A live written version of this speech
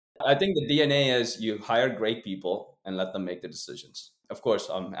I think the DNA is you hire great people and let them make the decisions. Of course,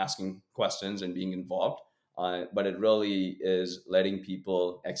 I'm asking questions and being involved, but it really is letting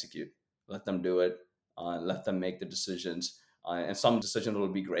people execute. Let them do it. Let them make the decisions. And some decisions will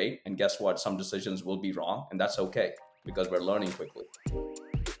be great. And guess what? Some decisions will be wrong. And that's okay because we're learning quickly.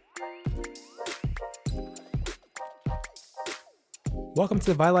 Welcome to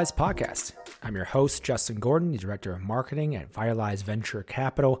the Revitalize podcast. I'm your host, Justin Gordon, the Director of Marketing at Revitalize Venture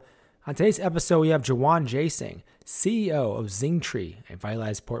Capital. On today's episode, we have Juan Jaysingh, CEO of Zingtree, a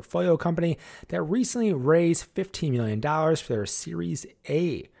Revitalize portfolio company that recently raised $15 million for their Series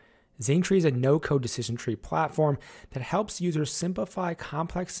A. Zingtree is a no-code decision tree platform that helps users simplify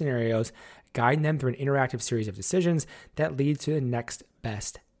complex scenarios, guiding them through an interactive series of decisions that lead to the next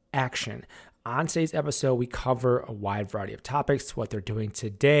best action. On today's episode, we cover a wide variety of topics, what they're doing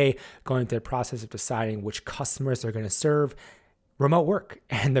today, going through the process of deciding which customers they're going to serve, remote work,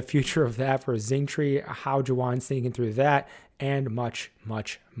 and the future of that for Zingtree, how Juwan's thinking through that, and much,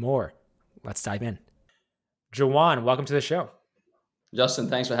 much more. Let's dive in. Juwan, welcome to the show.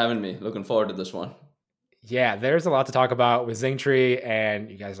 Justin, thanks for having me. Looking forward to this one. Yeah, there's a lot to talk about with Zingtree, and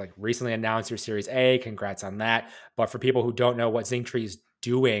you guys recently announced your Series A. Congrats on that. But for people who don't know what Zingtree is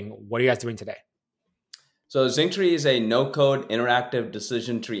doing, what are you guys doing today? So Zingtree is a no-code interactive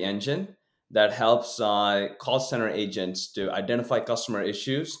decision tree engine that helps call center agents to identify customer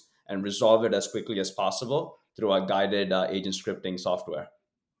issues and resolve it as quickly as possible through a guided agent scripting software.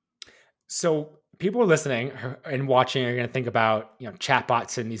 So people listening and watching are going to think about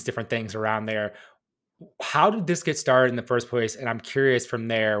chatbots and these different things around there. How did this get started in the first place? And I'm curious from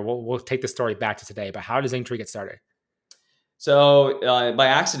there. We'll take the story back to today. But how does Zingtree get started? So by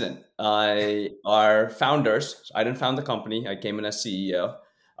accident, our founders, I didn't found the company. I came in as CEO.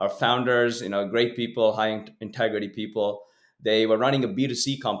 Our founders, great people, high integrity people, they were running a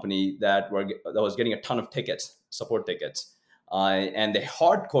B2C company that was getting a ton of tickets, support tickets. And they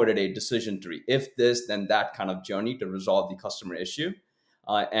hard coded a decision tree, if this, then that kind of journey to resolve the customer issue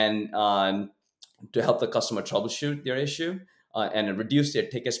and to help the customer troubleshoot their issue and reduce their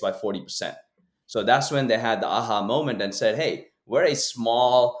tickets by 40%. So that's when they had the aha moment and said, hey, we're a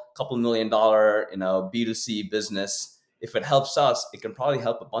small couple $1 million, B2C business. If it helps us, it can probably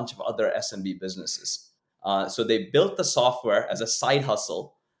help a bunch of other SMB businesses. So they built the software as a side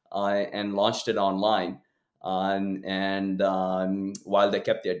hustle and launched it online. While they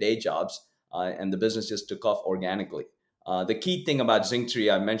kept their day jobs, and the business just took off organically. The key thing about Zingtree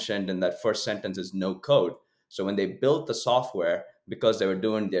I mentioned in that first sentence is no code. So when they built the software, because they were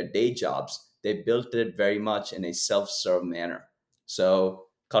doing their day jobs, they built it very much in a self-serve manner. So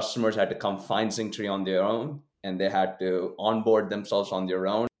customers had to come find Zingtree on their own, and they had to onboard themselves on their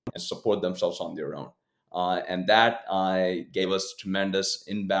own and support themselves on their own. And that gave us tremendous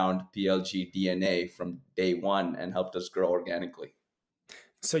inbound PLG DNA from day one and helped us grow organically.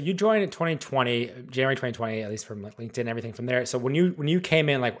 So you joined in 2020, January 2020, at least from LinkedIn, everything from there. So when you came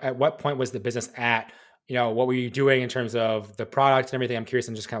in, at what point was the business at? What were you doing in terms of the product and everything? I'm curious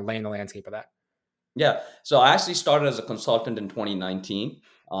and just kind of laying the landscape of that. Yeah. So I actually started as a consultant in 2019,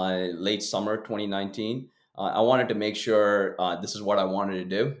 late summer 2019. I wanted to make sure this is what I wanted to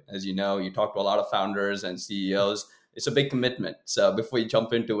do. As you know, you talk to a lot of founders and CEOs. It's a big commitment. So before you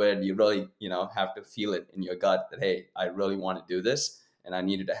jump into it, you really, have to feel it in your gut that, hey, I really want to do this. And I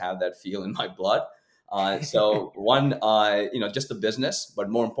needed to have that feel in my blood. So one, just the business, but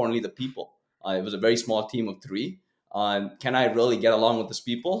more importantly, the people. It was a very small team of 3. Can I really get along with these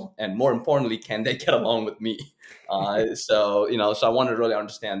people? And more importantly, can they get along with me? So I wanted to really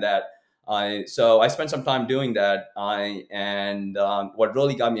understand that. So I spent some time doing that. And what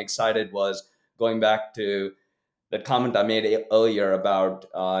really got me excited was going back to that comment I made earlier about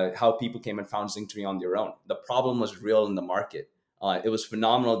how people came and found Zingtree on their own. The problem was real in the market. It was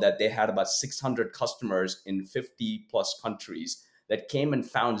phenomenal that they had about 600 customers in 50 plus countries that came and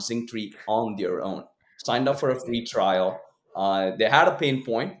found Zingtree on their own. Signed up for a free trial. They had a pain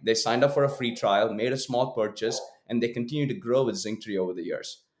point. They signed up for a free trial, made a small purchase, and they continued to grow with Zingtree over the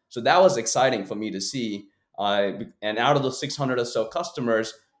years. So that was exciting for me to see. And out of those 600 or so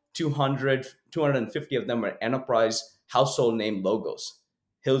customers, 250 of them were enterprise household name logos.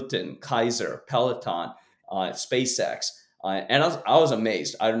 Hilton, Kaiser, Peloton, SpaceX. And I was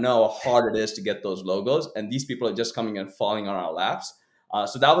amazed. I don't know how hard it is to get those logos. And these people are just coming and falling on our laps.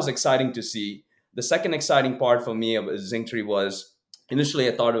 So that was exciting to see. The second exciting part for me of Zingtree was initially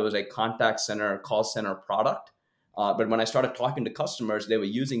I thought it was a contact center, call center product. But when I started talking to customers, they were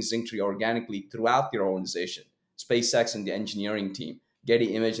using Zingtree organically throughout their organization. SpaceX and the engineering team,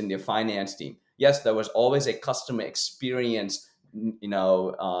 Getty Image and their finance team. Yes, there was always a customer experience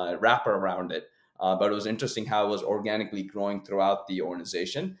wrapper around it. But it was interesting how it was organically growing throughout the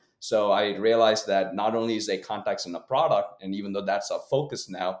organization. So I realized that not only is a context in a product, and even though that's our focus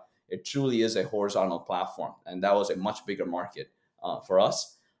now, it truly is a horizontal platform, and that was a much bigger market for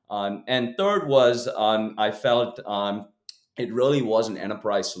us. And third was I felt it really was an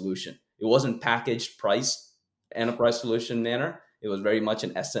enterprise solution. It wasn't packaged price enterprise solution manner. It was very much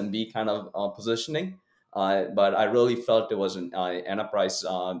an SMB kind of positioning. But I really felt it was an enterprise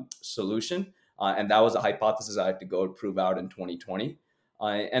solution. And that was a hypothesis I had to go prove out in 2020.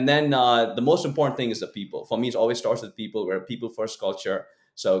 And then the most important thing is the people. For me, it always starts with people. We're a people first culture.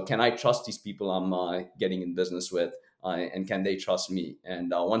 So can I trust these people I'm getting in business with? And can they trust me?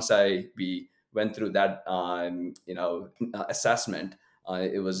 And once we went through that, assessment,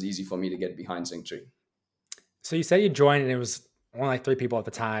 it was easy for me to get behind Zingtree. So you said you joined and it was only like 3 people at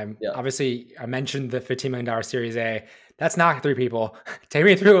the time. Yeah. Obviously, I mentioned the $15 million Series A. That's not 3 people. Take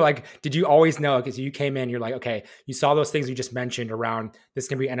me through, like, did you always know? Because you came in, you're like, okay, you saw those things you just mentioned around this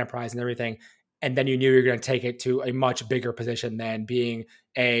can be enterprise and everything. And then you knew you were going to take it to a much bigger position than being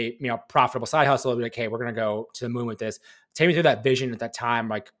a profitable side hustle. Like, hey, we're going to go to the moon with this. Take me through that vision at that time.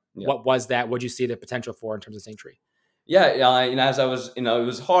 Like, what was that? What did you see the potential for in terms of Zingtree? Yeah, as I was, it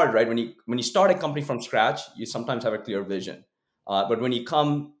was hard, right? When you start a company from scratch, you sometimes have a clear vision, but when you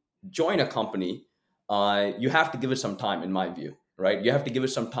join a company, you have to give it some time, in my view, right? You have to give it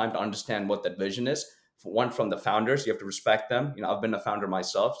some time to understand what that vision is. One, from the founders, you have to respect them. I've been a founder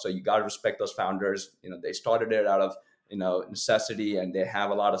myself, so you got to respect those founders. They started it out of necessity, and they have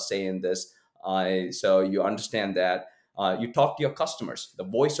a lot of say in this. So you understand that. You talk to your customers. The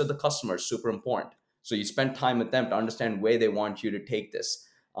voice of the customer is super important. So you spend time with them to understand where they want you to take this.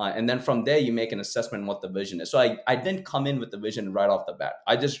 And then from there, you make an assessment on what the vision is. So I didn't come in with the vision right off the bat.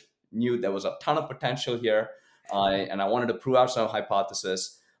 I just knew there was a ton of potential here. And I wanted to prove out some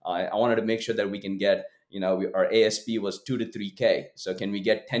hypothesis. I wanted to make sure that we can get, our ASP was 2 to 3K. So can we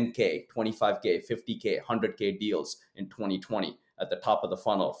get 10K, 25K, 50K, 100K deals in 2020 at the top of the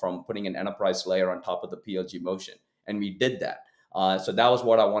funnel from putting an enterprise layer on top of the PLG motion? And we did that. So that was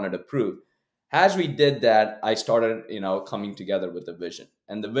what I wanted to prove. As we did that, I started, coming together with a vision.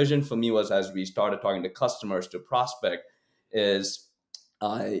 And the vision for me was, as we started talking to customers, to prospect, is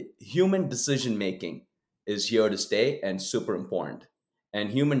human decision making is here to stay and super important.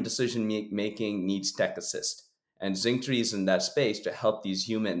 And human decision making needs tech assist. And Zingtree is in that space to help these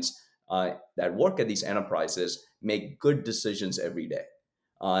humans that work at these enterprises make good decisions every day.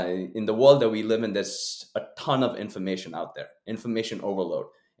 In the world that we live in, there's a ton of information out there, information overload.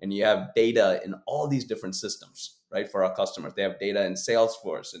 And you have data in all these different systems, right? For our customers, they have data in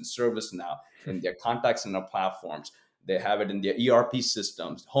Salesforce and ServiceNow, in their contacts in our platforms. They have it in their ERP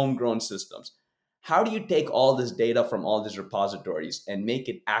systems, homegrown systems. How do you take all this data from all these repositories and make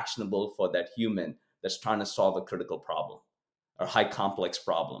it actionable for that human that's trying to solve a critical problem, or high complex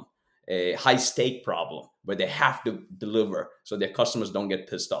problem, a high stake problem where they have to deliver so their customers don't get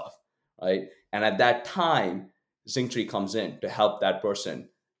pissed off, right? And at that time, Zingtree comes in to help that person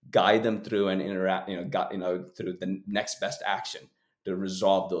guide them through and interact, through the next best action to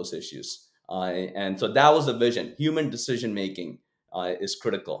resolve those issues. And so that was the vision. Human decision making is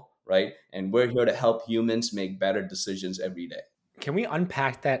critical, right? And we're here to help humans make better decisions every day. Can we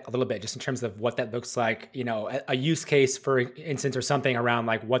unpack that a little bit, just in terms of what that looks like, a use case, for instance, or something around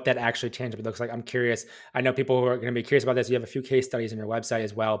like what that actually tangibly looks like? I'm curious. I know people who are going to be curious about this. You have a few case studies on your website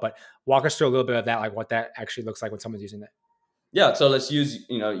as well, but walk us through a little bit of that, like what that actually looks like when someone's using it. Yeah, so let's use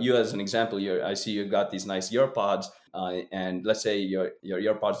you as an example. I see you got these nice earpods, and let's say your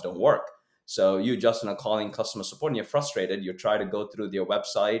earpods don't work. So you, Justin, are calling customer support, and you're frustrated. You try to go through their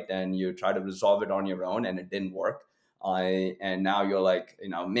website and you try to resolve it on your own, and it didn't work. And now you're like,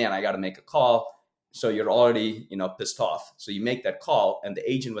 man, I got to make a call. So you're already pissed off. So you make that call, and the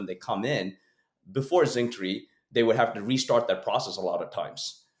agent, when they come in, before Zingtree, they would have to restart that process a lot of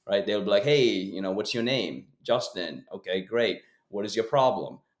times. Right? They'll be like, hey, what's your name? Justin. Okay, great. What is your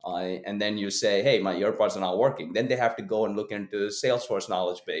problem? And then you say, hey, my earpods are not working. Then they have to go and look into Salesforce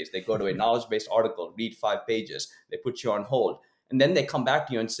knowledge base. They go to a knowledge base article, read 5 pages. They put you on hold. And then they come back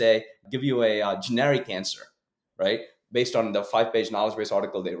to you and say, give you a generic answer, right? Based on the 5-page knowledge base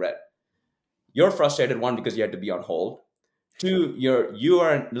article they read. You're frustrated, one, because you had to be on hold. 2, you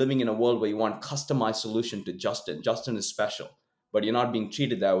are living in a world where you want customized solution to Justin. Justin is special. But you're not being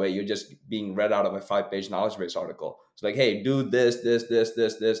treated that way. You're just being read out of a 5-page knowledge base article. It's like, hey, do this,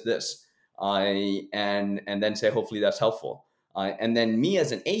 this. And then say, hopefully that's helpful. And then me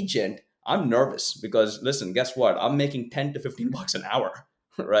as an agent, I'm nervous because, listen, guess what? I'm making $10 to $15 an hour,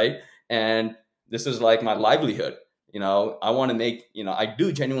 right? And this is like my livelihood. I want to make, I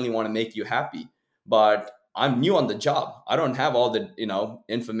do genuinely want to make you happy, but I'm new on the job. I don't have all the,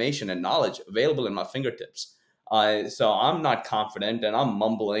 information and knowledge available in my fingertips. So I'm not confident and I'm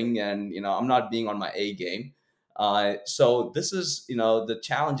mumbling and, I'm not being on my A game. So this is, the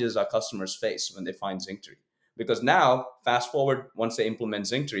challenges our customers face when they find Zingtree. Because now, fast forward, once they implement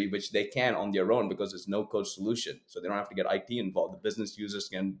Zingtree, which they can on their own because it's no code solution. So they don't have to get IT involved. The business users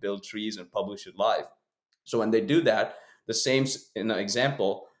can build trees and publish it live. So when they do that, the same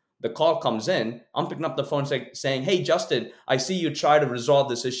example, the call comes in. I'm picking up the phone saying, "Hey, Justin, I see you try to resolve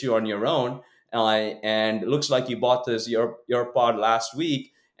this issue on your own, and it looks like you bought this your pod last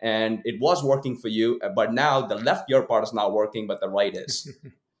week, and it was working for you, but now the left ear pod is not working, but the right is."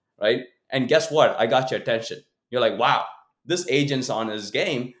 Right? And guess what? I got your attention. You're like, wow, this agent's on his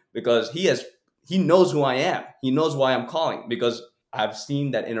game because he knows who I am. He knows why I'm calling because I've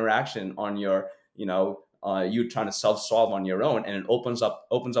seen that interaction on your, you trying to self-solve on your own, and it opens up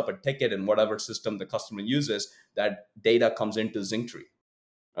a ticket in whatever system the customer uses. That data comes into Zingtree,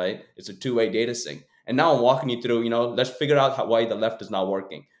 right? It's a two-way data sync. And now I'm walking you through, let's figure out why the left is not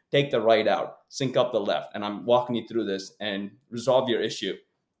working. Take the right out, sync up the left, and I'm walking you through this and resolve your issue.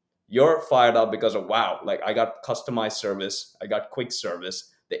 You're fired up because of, wow, like I got customized service, I got quick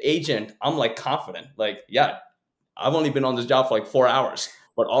service. The agent, I'm like confident, like, yeah, I've only been on this job for like 4 hours,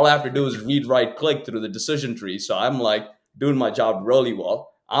 but all I have to do is read, write, click through the decision tree. So I'm like doing my job really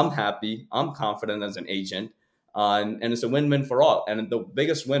well. I'm happy, I'm confident as an agent, and it's a win-win for all. And the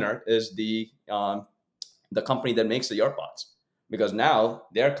biggest winner is the company that makes the earpods, because now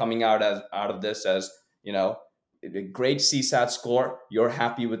they're coming out of this as, a great CSAT score. You're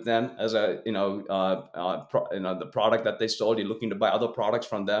happy with them as a, the product that they sold. You're looking to buy other products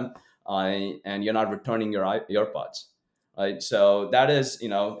from them, and you're not returning your earpods, right? So that is,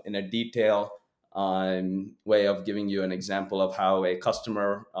 in a detail way of giving you an example of how a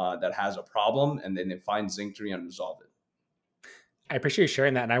customer that has a problem and then they find Zingtree and resolve it. I appreciate you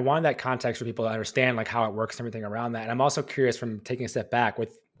sharing that. And I wanted that context for people to understand like how it works and everything around that. And I'm also curious, from taking a step back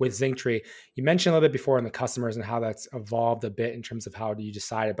with Zingtree, you mentioned a little bit before on the customers and how that's evolved a bit in terms of how you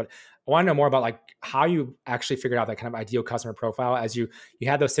decided, but I want to know more about like how you actually figured out that kind of ideal customer profile. As you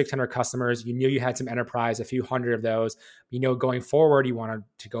had those 600 customers, you knew you had some enterprise, a few hundred of those, going forward, you wanted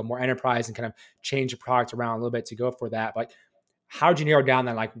to go more enterprise and kind of change the product around a little bit to go for that. But how did you narrow down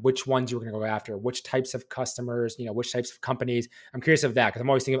then, like which ones you were going to go after, which types of customers, which types of companies? I'm curious of that because I'm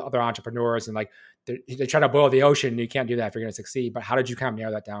always thinking of other entrepreneurs and like they try to boil the ocean. And you can't do that if you're going to succeed. But how did you kind of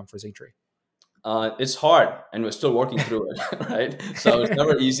narrow that down for Zingtree? It's hard, and we're still working through it, right? So it's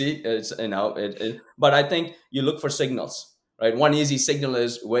never easy. It's but I think you look for signals, right? One easy signal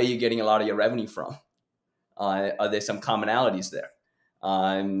is where you're getting a lot of your revenue from. Are there some commonalities there?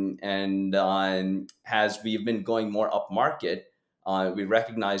 And as we've been going more up market, we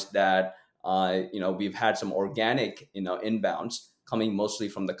recognize that we've had some organic inbounds coming mostly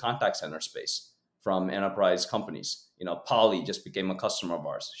from the contact center space, from enterprise companies. Poly just became a customer of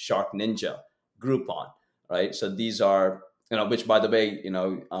ours, Shark Ninja, Groupon, right? So these are, which by the way,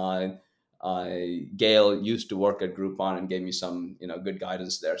 Gail used to work at Groupon and gave me some good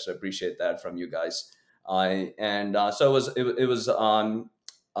guidance there, so I appreciate that from you guys. So it was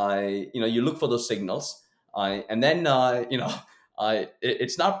you look for those signals, and then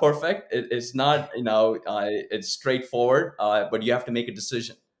it's not perfect. It's not it's straightforward, but you have to make a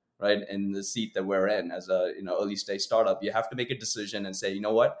decision, right? In the seat that we're in as a early stage startup, you have to make a decision and say, you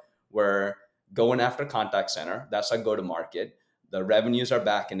know what, we're going after contact center. That's our go to market. The revenues are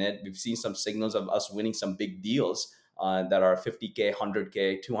back in it. We've seen some signals of us winning some big deals that are 50K,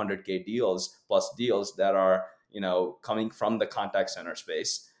 100K, 200K deals, plus deals that are coming from the contact center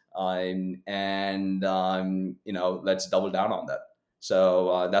space. Let's double down on that.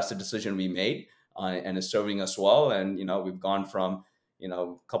 So that's the decision we made, and it's serving us well. And we've gone from a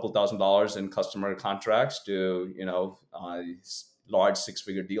couple $1,000s in customer contracts to large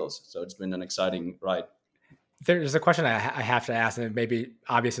six-figure deals. So it's been an exciting ride. There's a question I have to ask, and it may be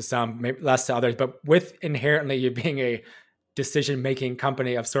obvious to some, maybe less to others, but with inherently you being a decision-making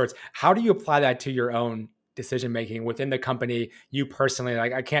company of sorts, how do you apply that to your own decision-making within the company, you personally?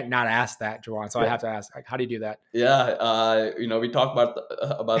 Like, I can't not ask that, Juan, so yeah. I have to ask, like, how do you do that? Yeah, we talk about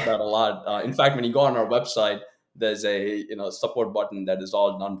that a lot. In fact, when you go on our website, there's a support button that is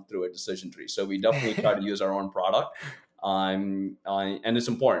all done through a decision tree. So we definitely try to use our own product, and it's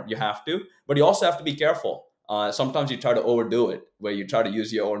important. You have to, but you also have to be careful. Sometimes you try to overdo it, where you try to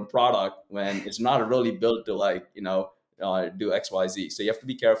use your own product when it's not really built to do X, Y, Z. So you have to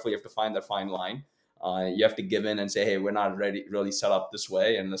be careful. You have to find that fine line. You have to give in and say, hey, we're not really set up this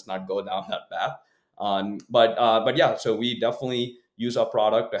way, and let's not go down that path. But yeah, so we definitely use our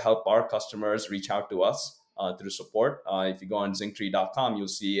product to help our customers reach out to us through support. If you go on zingtree.com, you'll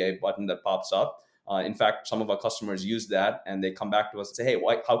see a button that pops up. In fact, some of our customers use that and they come back to us and say, hey,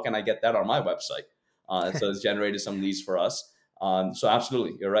 how can I get that on my website? So it's generated some leads for us. So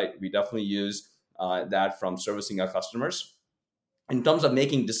absolutely, you're right. We definitely use that from servicing our customers. In terms of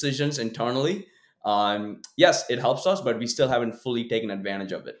making decisions internally, yes, it helps us, but we still haven't fully taken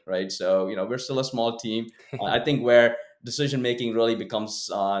advantage of it, right? So, we're still a small team. I think where decision making really becomes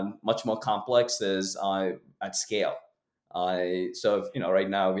much more complex is at scale. So, right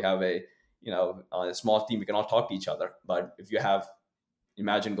now we have a small team. We can all talk to each other, but if you have,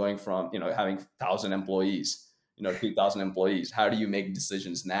 imagine going from having 1,000 employees, 2,000 employees. How do you make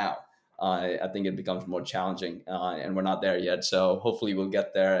decisions now? I think it becomes more challenging, and we're not there yet. So hopefully we'll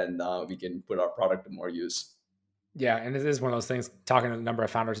get there, and we can put our product to more use. Yeah, and it is one of those things. Talking to a number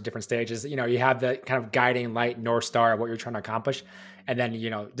of founders at different stages, you have the kind of guiding light, north star of what you're trying to accomplish, and then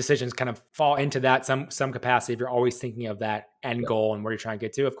decisions kind of fall into that some capacity if you're always thinking of that end Yeah. goal and where you're trying to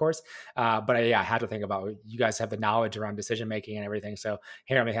get to, of course. But yeah, I had to think about you guys have the knowledge around decision making and everything, so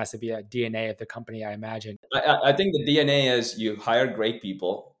here it has to be a DNA of the company, I imagine. I think the DNA is you hire great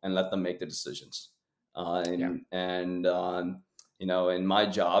people and let them make the decisions. Yeah, In my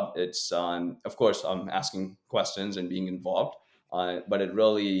job, it's of course I'm asking questions and being involved, but it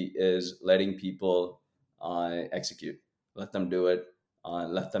really is letting people execute, let them do it,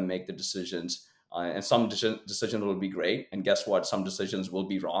 let them make the decisions. And some decisions will be great, and guess what? Some decisions will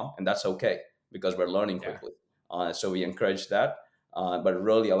be wrong, and that's okay because we're learning yeah. quickly. So we encourage that, but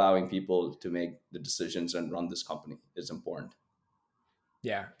really allowing people to make the decisions and run this company is important.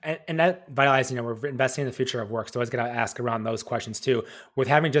 Yeah. And that Vitalize, we're investing in the future of work. So I was going to ask around those questions too. With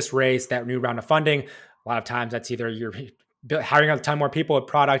having just raised that new round of funding, a lot of times that's either you're hiring a ton more people with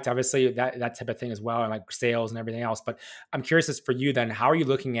product, obviously that type of thing as well, and like sales and everything else. But I'm curious as for you then, how are you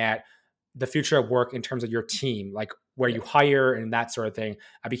looking at the future of work in terms of your team, like where Yeah. you hire and that sort of thing?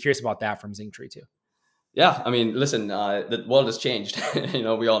 I'd be curious about that from Zingtree too. Yeah, I mean, listen, the world has changed.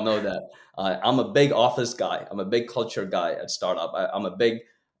 We all know that. I'm a big office guy. I'm a big culture guy at startup. I'm a big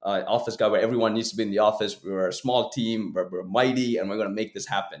office guy where everyone needs to be in the office. We're a small team, we're mighty, and we're going to make this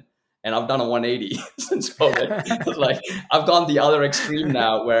happen. And I've done a 180 since COVID. Like I've gone the other extreme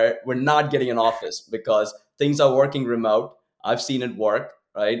now, where we're not getting an office because things are working remote. I've seen it work,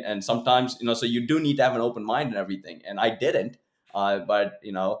 right? And sometimes, so you do need to have an open mind and everything. And I didn't, but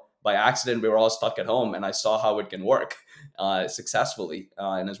by accident, we were all stuck at home, and I saw how it can work successfully,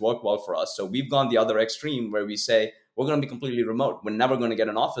 and it's worked well for us. So we've gone the other extreme where we say we're going to be completely remote. We're never going to get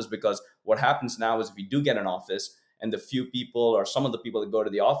an office, because what happens now is if we do get an office, and the few people or some of the people that go to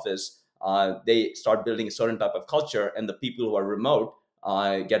the office, they start building a certain type of culture, and the people who are remote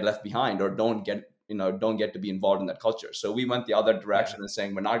get left behind or don't get to be involved in that culture. So we went the other Yeah. direction and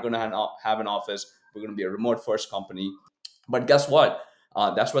saying we're not going to have an office. We're going to be a remote first company. But guess what?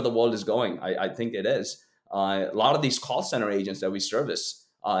 That's where the world is going. I think it is. A lot of these call center agents that we service,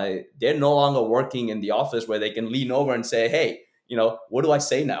 they're no longer working in the office where they can lean over and say, hey, what do I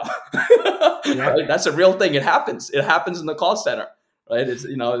say now? Yeah. Right? That's a real thing. It happens. It happens in the call center, right? It's,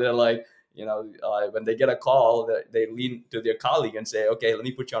 they're like, when they get a call, they lean to their colleague and say, okay, let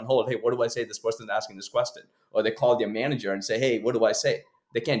me put you on hold. Hey, what do I say? This person's asking this question. Or they call their manager and say, hey, what do I say?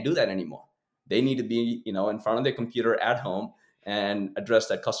 They can't do that anymore. They need to be, in front of their computer at home and address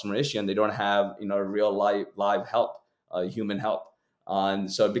that customer issue, and they don't have real live help, human help,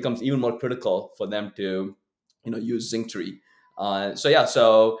 and so it becomes even more critical for them to use Zingtree.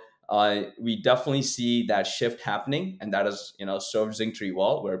 We definitely see that shift happening, and that has served Zingtree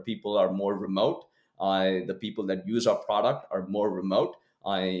well, where people are more remote. The people that use our product are more remote,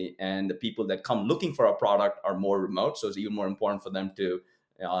 and the people that come looking for our product are more remote. So it's even more important for them to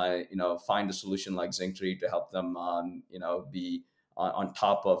find a solution like Zingtree to help them, be on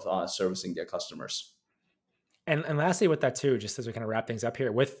top of servicing their customers. And lastly, with that too, just as we kind of wrap things up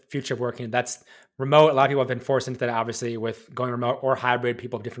here, with future of working, that's remote. A lot of people have been forced into that, obviously, with going remote or hybrid.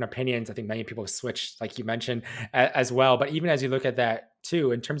 People have different opinions. I think many people have switched, like you mentioned, as well. But even as you look at that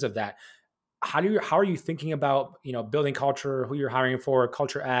too, in terms of that, how are you thinking about building culture, who you're hiring for,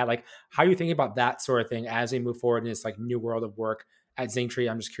 culture at, like how are you thinking about that sort of thing as we move forward in this like new world of work at Zingtree?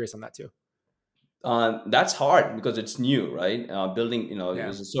 I'm just curious on that too. That's hard because it's new, right? Building, Yeah.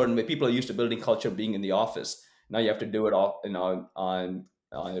 there's a certain way people are used to building culture being in the office. Now you have to do it all, in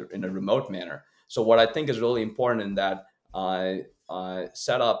a remote manner. So what I think is really important in that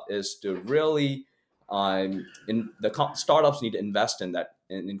setup is to really, startups need to invest in that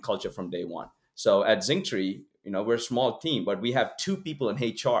in culture from day one. So at Zingtree, we're a small team, but we have two people in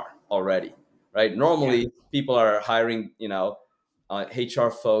HR already. right? Yeah. Normally, people are hiring, HR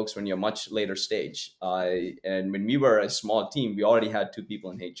folks when you're much later stage. And when we were a small team, we already had two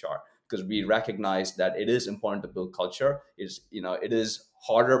people in HR because we recognized that it is important to build culture. It is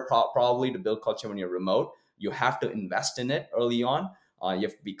harder probably to build culture when you're remote. You have to invest in it early on. You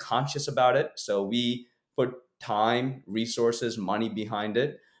have to be conscious about it. So we put time, resources, money behind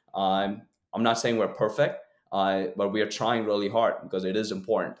it. I'm not saying we're perfect, but we are trying really hard because it is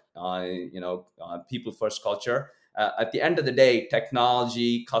important. People first culture. At the end of the day,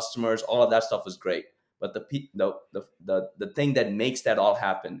 technology, customers, all of that stuff is great, but the thing that makes that all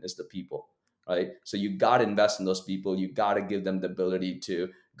happen is the people, right? So you got to invest in those people. You got to give them the ability to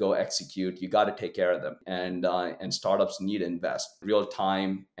go execute. You got to take care of them, and startups need to invest real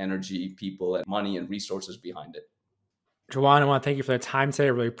time, energy, people, and money and resources behind it. Juan, I want to thank you for the time today.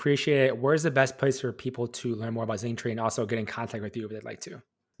 I really appreciate it. Where's the best place for people to learn more about Zingtree and also get in contact with you if they'd like to?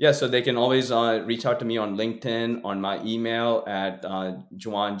 Yeah, so they can always reach out to me on LinkedIn, on my email at Juan,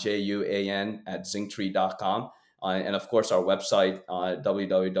 Juan, at zingtree.com. And of course, our website,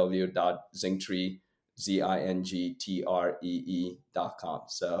 www.zingtree.com.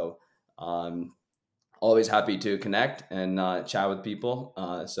 So always happy to connect and chat with people.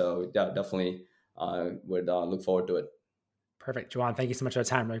 So yeah, definitely would look forward to it. Perfect. Juan, thank you so much for the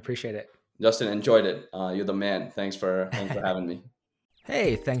time. Really appreciate it. Justin, enjoyed it. You're the man. Thanks for having me.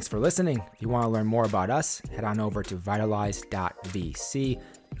 Hey, thanks for listening. If you want to learn more about us, head on over to vitalize.vc. You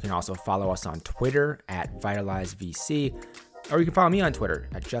can also follow us on Twitter at vitalizevc, or you can follow me on Twitter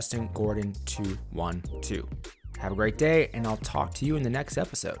at JustinGordon212. Have a great day, and I'll talk to you in the next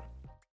episode.